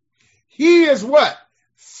 he is what?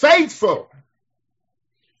 Faithful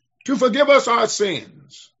to forgive us our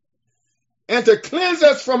sins and to cleanse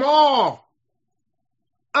us from all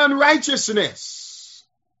unrighteousness.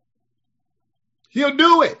 He'll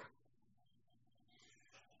do it.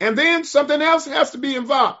 And then something else has to be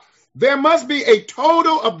involved. There must be a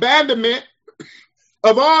total abandonment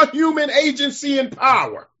of all human agency and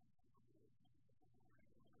power.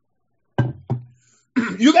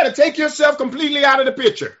 You got to take yourself completely out of the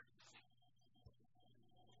picture.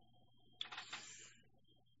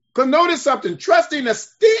 Because notice something, trusting a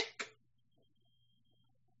stick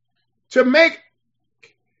to make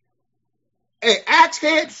an axe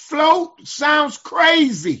head float sounds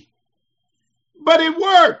crazy, but it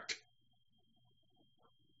worked.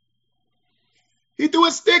 He threw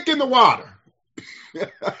a stick in the water.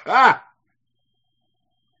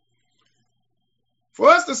 For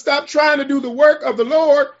us to stop trying to do the work of the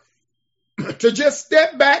Lord, to just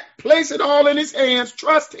step back, place it all in his hands,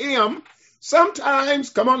 trust him. Sometimes,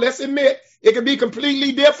 come on, let's admit, it can be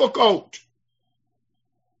completely difficult.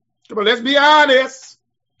 Come on, let's be honest.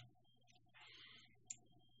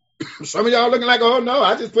 Some of y'all looking like, oh no,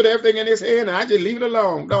 I just put everything in his hand and I just leave it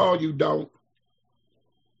alone. No, you don't.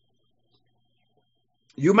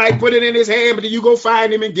 You might put it in his hand, but then you go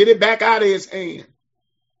find him and get it back out of his hand.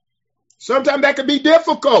 Sometimes that can be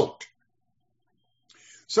difficult.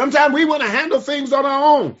 Sometimes we want to handle things on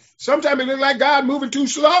our own. Sometimes it looks like God moving too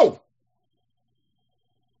slow.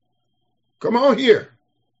 Come on here.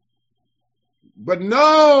 But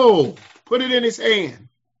no, put it in his hand.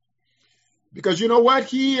 Because you know what?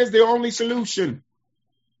 He is the only solution.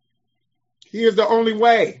 He is the only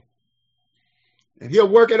way. And he'll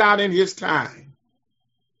work it out in his time.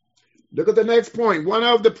 Look at the next point. One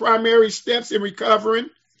of the primary steps in recovering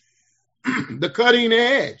the cutting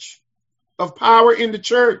edge of power in the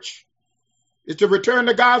church is to return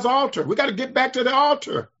to God's altar. We got to get back to the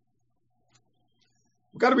altar.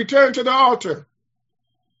 We got to return to the altar.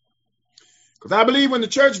 Because I believe when the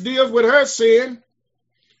church deals with her sin,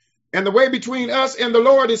 and the way between us and the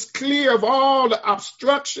Lord is clear of all the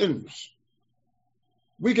obstructions,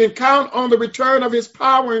 we can count on the return of his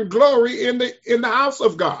power and glory in the house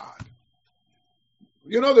of God.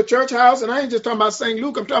 You know, the church house, and I ain't just talking about St.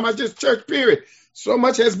 Luke, I'm talking about just church, period. So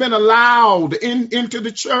much has been allowed into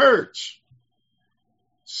the church.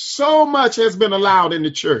 So much has been allowed in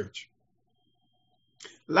the church.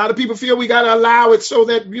 A lot of people feel we got to allow it so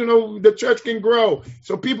that, you know, the church can grow,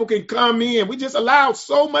 so people can come in. We just allow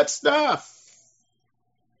so much stuff.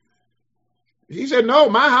 He said, no,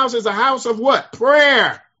 my house is a house of what?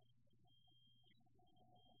 Prayer.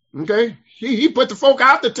 Okay? He put the folk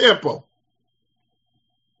out the temple.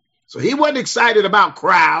 So he wasn't excited about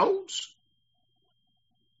crowds.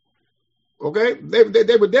 Okay?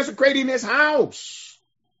 They were desecrating his house.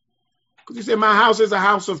 Because he said, my house is a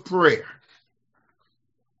house of prayer.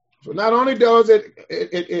 So not only does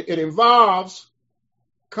it involves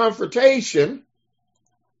confrontation,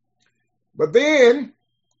 but then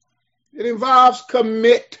it involves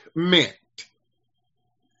commitment.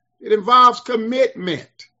 It involves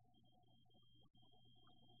commitment.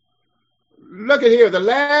 Look at here. The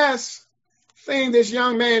last thing this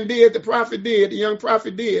young man did, the young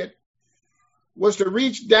prophet did, was to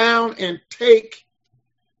reach down and take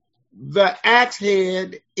the axe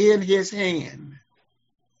head in his hand.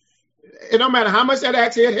 It don't matter how much that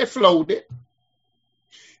axe head had floated.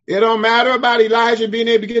 It don't matter about Elijah being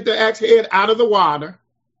able to get the axe head out of the water.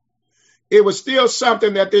 It was still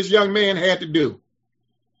something that this young man had to do.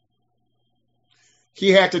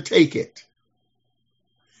 He had to take it.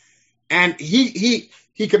 And he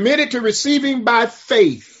committed to receiving by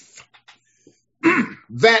faith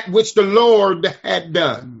that which the Lord had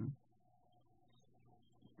done.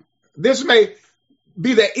 This may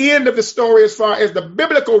be the end of the story as far as the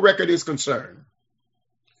biblical record is concerned.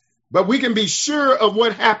 But we can be sure of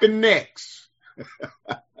what happened next.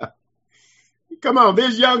 Come on,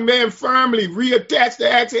 this young man firmly reattached the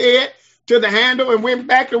axe head to the handle and went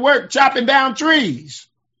back to work chopping down trees.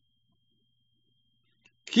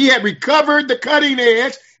 He had recovered the cutting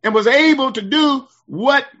edge and was able to do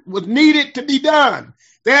what was needed to be done.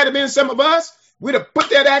 There had been some of us, we'd have put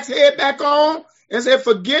that axe head back on and said,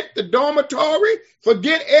 forget the dormitory,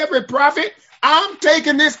 forget every prophet. I'm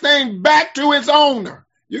taking this thing back to its owner.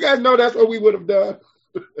 You guys know that's what we would have done.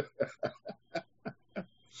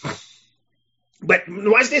 But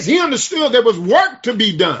watch this. He understood there was work to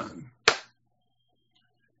be done.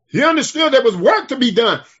 He understood there was work to be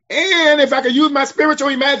done. And if I could use my spiritual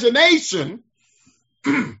imagination,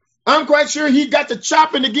 I'm quite sure he got to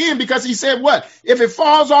chopping again, because he said what? If it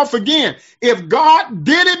falls off again, if God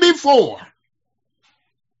did it before,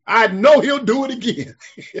 I know he'll do it again.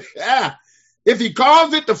 If he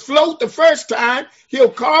caused it to float the first time, he'll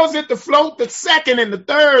cause it to float the second and the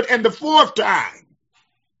third and the fourth time.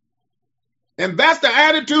 And that's the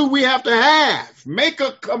attitude we have to have. Make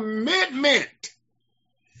a commitment.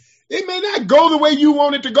 It may not go the way you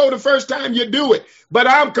want it to go the first time you do it, but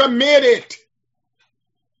I'm committed.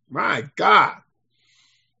 My God.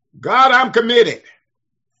 God, I'm committed.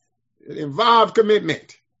 It involves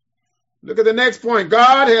commitment. Look at the next point.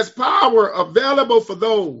 God has power available for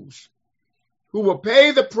those who will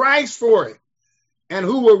pay the price for it and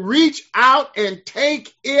who will reach out and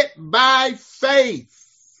take it by faith.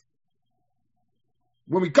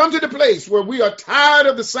 When we come to the place where we are tired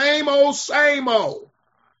of the same old,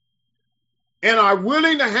 and are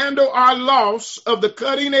willing to handle our loss of the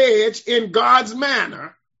cutting edge in God's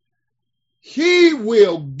manner, he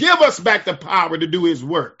will give us back the power to do his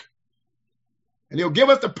work. And he'll give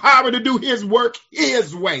us the power to do his work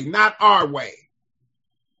his way, not our way.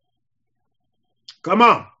 Come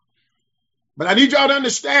on. But I need y'all to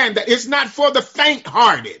understand that it's not for the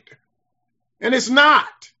faint-hearted. And it's not.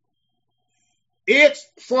 It's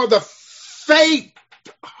for the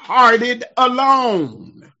faith-hearted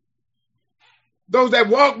alone. Those that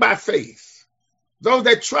walk by faith. Those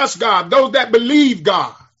that trust God. Those that believe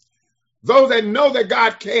God. Those that know that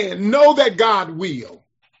God can. Know that God will.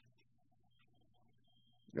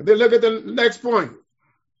 And then look at the next point.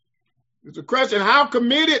 It's a question. How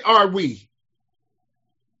committed are we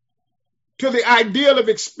to the ideal of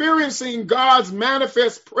experiencing God's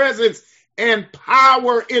manifest presence and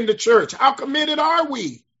power in the church? How committed are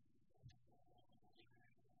we?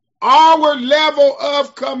 Our level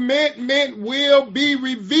of commitment will be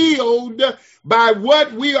revealed by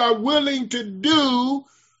what we are willing to do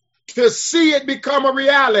to see it become a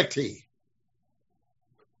reality.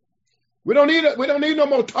 We don't need no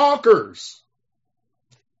more talkers.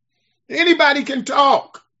 Anybody can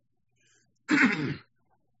talk.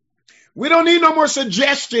 We don't need no more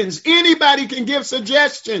suggestions. Anybody can give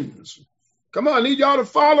suggestions. Come on, I need y'all to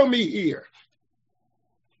follow me here.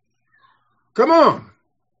 Come on.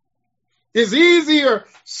 It's easier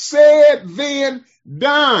said than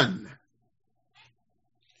done.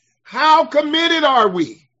 How committed are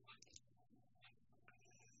we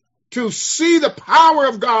to see the power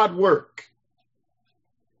of God work?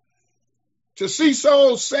 To see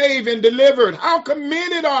souls saved and delivered? How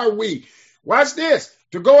committed are we? Watch this.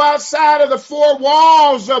 To go outside of the four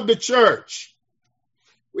walls of the church.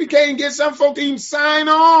 We can't get some folk to even sign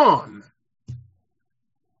on.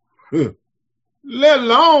 Let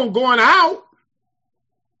alone going out.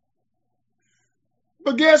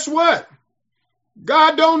 But guess what?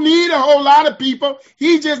 God don't need a whole lot of people.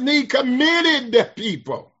 He just need committed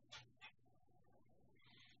people.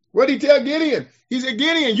 What did he tell Gideon? He said,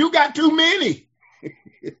 Gideon, you got too many.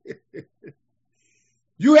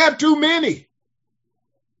 You have too many.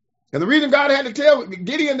 And the reason God had to tell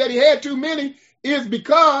Gideon that he had too many is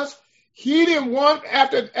because he didn't want,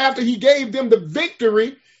 after he gave them the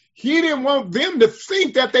victory, he didn't want them to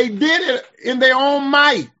think that they did it in their own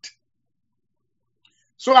might.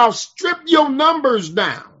 So I'll strip your numbers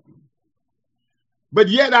down, but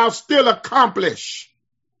yet I'll still accomplish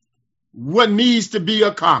what needs to be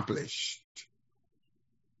accomplished.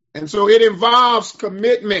 And so it involves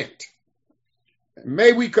commitment.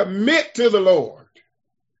 May we commit to the Lord.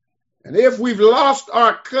 And if we've lost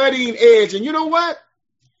our cutting edge, and you know what?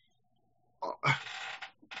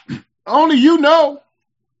 Only you know.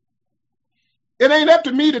 It ain't up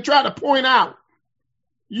to me to try to point out.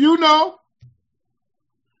 You know.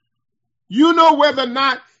 You know whether or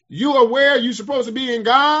not you're aware you're supposed to be in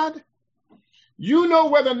God. You know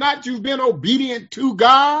whether or not you've been obedient to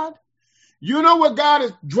God. You know what God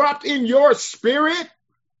has dropped in your spirit.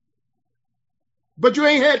 But you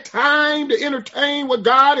ain't had time to entertain what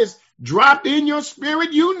God has dropped in your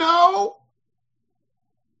spirit. You know.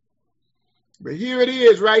 But here it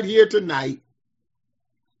is right here tonight.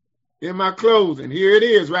 In my closing, here it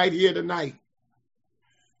is right here tonight.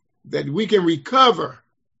 That we can recover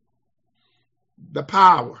the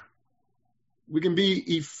power. We can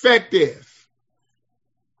be effective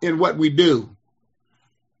in what we do.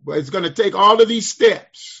 But it's going to take all of these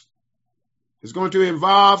steps. It's going to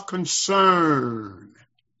involve concern.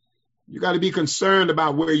 You got to be concerned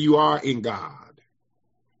about where you are in God.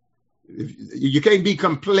 You can't be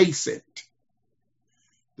complacent.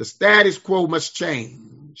 The status quo must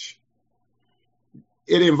change.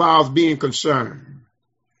 It involves being concerned.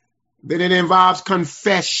 Then it involves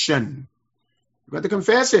confession. You got to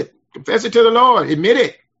confess it. Confess it to the Lord. Admit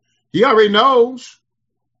it. He already knows.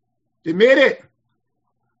 Admit it.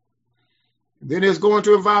 Then it's going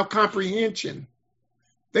to involve comprehension.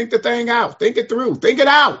 Think the thing out. Think it through. Think it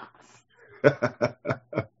out.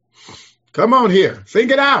 Come on here.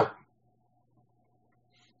 Think it out.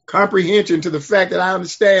 Comprehension to the fact that I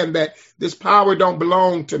understand that this power don't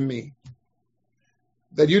belong to me.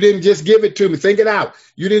 That you didn't just give it to me. Think it out.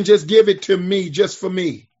 You didn't just give it to me just for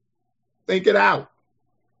me. Think it out.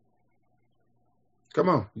 Come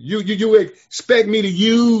on. You expect me to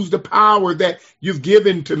use the power that you've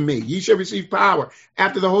given to me. You shall receive power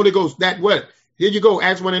after the Holy Ghost. That what? Here you go.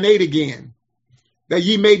 Acts 1:8 again. That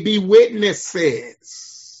ye may be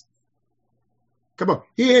witnesses. Come on.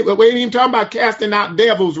 We ain't even talking about casting out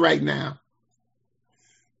devils right now.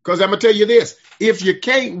 Because I'm going to tell you this. If you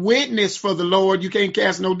can't witness for the Lord, you can't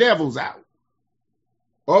cast no devils out.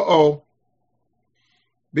 Uh-oh.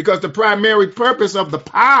 Because the primary purpose of the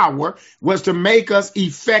power was to make us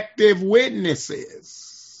effective witnesses.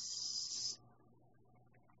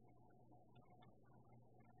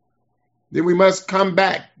 Then we must come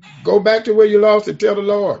back. Go back to where you lost it. Tell the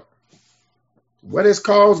Lord, what has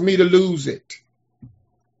caused me to lose it?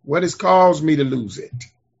 What has caused me to lose it?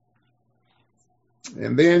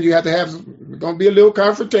 And then you have to have, going to be a little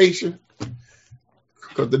confrontation.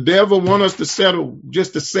 Because the devil wants us to settle,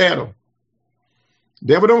 just to settle.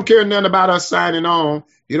 Devil don't care nothing about us signing on.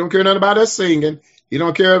 He don't care nothing about us singing. He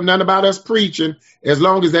don't care nothing about us preaching, as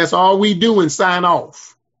long as that's all we do and sign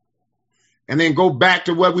off. And then go back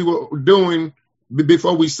to what we were doing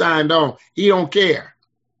before we signed on. He don't care.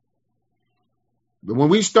 But when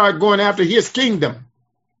we start going after his kingdom,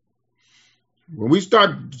 when we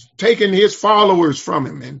start taking his followers from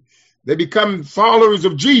him and they become followers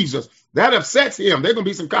of Jesus, that upsets him. There's going to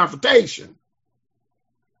be some confrontation.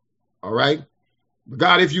 All right?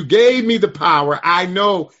 God, if you gave me the power, I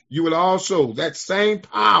know you will also, that same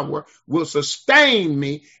power will sustain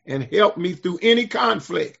me and help me through any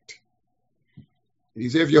conflict. He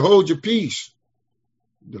said, if you hold your peace,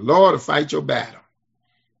 The Lord will fight your battle.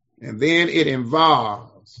 And then it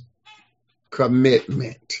involves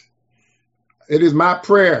commitment. It is my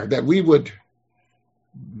prayer that we would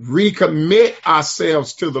recommit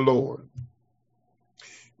ourselves to the Lord.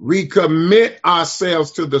 Recommit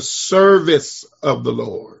ourselves to the service of the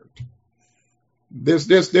Lord. This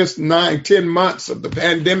 9-10 months of the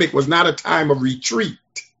pandemic was not a time of retreat.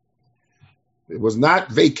 It was not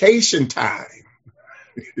vacation time.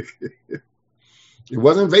 It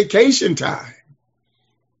wasn't vacation time.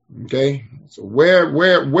 Okay. So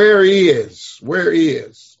where is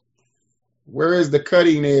the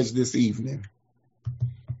cutting edge this evening?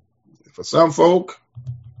 For some folk,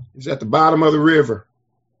 it's at the bottom of the river.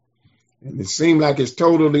 And it seems like it's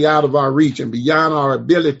totally out of our reach and beyond our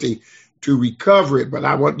ability to recover it. But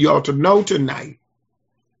I want you all to know tonight,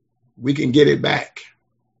 we can get it back.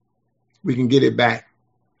 We can get it back.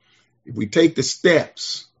 If we take the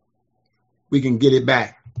steps, we can get it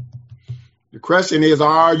back. The question is,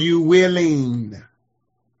 are you willing?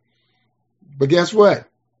 But guess what?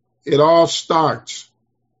 It all starts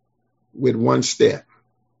with one step.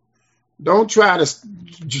 Don't try to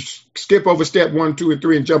just skip over step 1, 2, and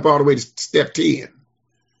 3 and jump all the way to step 10.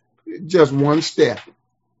 Just one step.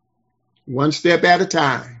 One step at a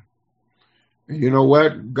time. And you know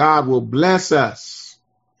what? God will bless us.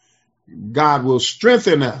 God will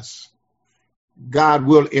strengthen us. God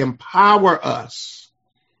will empower us.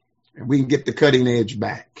 And we can get the cutting edge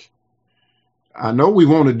back. I know we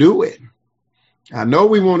want to do it. I know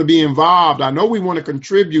we want to be involved. I know we want to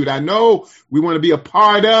contribute. I know we want to be a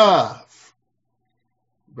part of.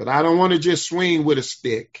 But I don't want to just swing with a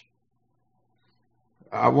stick.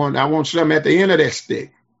 I want something at the end of that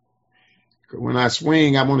stick. Because when I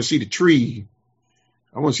swing, I want to see the tree.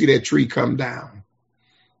 I want to see that tree come down.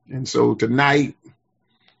 And so tonight,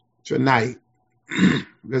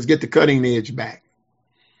 let's get the cutting edge back.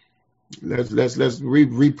 Let's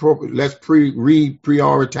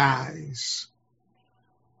reprioritize.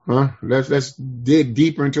 Let's dig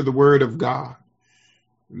deeper into the Word of God.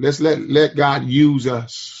 Let's let God use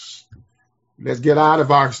us. Let's get out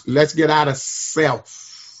of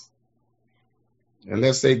self. And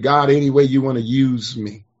let's say, God, any way you want to use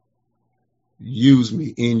me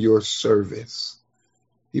in your service.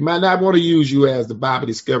 He might not want to use you as the Bible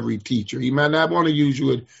discovery teacher. He might not want to use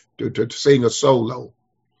you to sing a solo.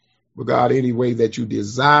 But God, any way that you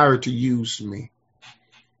desire to use me,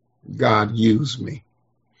 God, use me.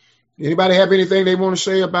 Anybody have anything they want to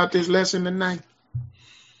say about this lesson tonight?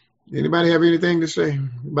 Anybody have anything to say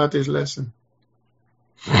about this lesson?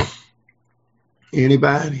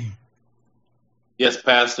 Anybody? Yes,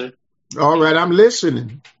 Pastor. All right, I'm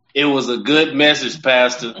listening. It was a good message,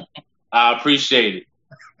 Pastor. I appreciate it.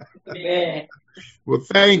 Yeah. Well,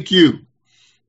 thank you.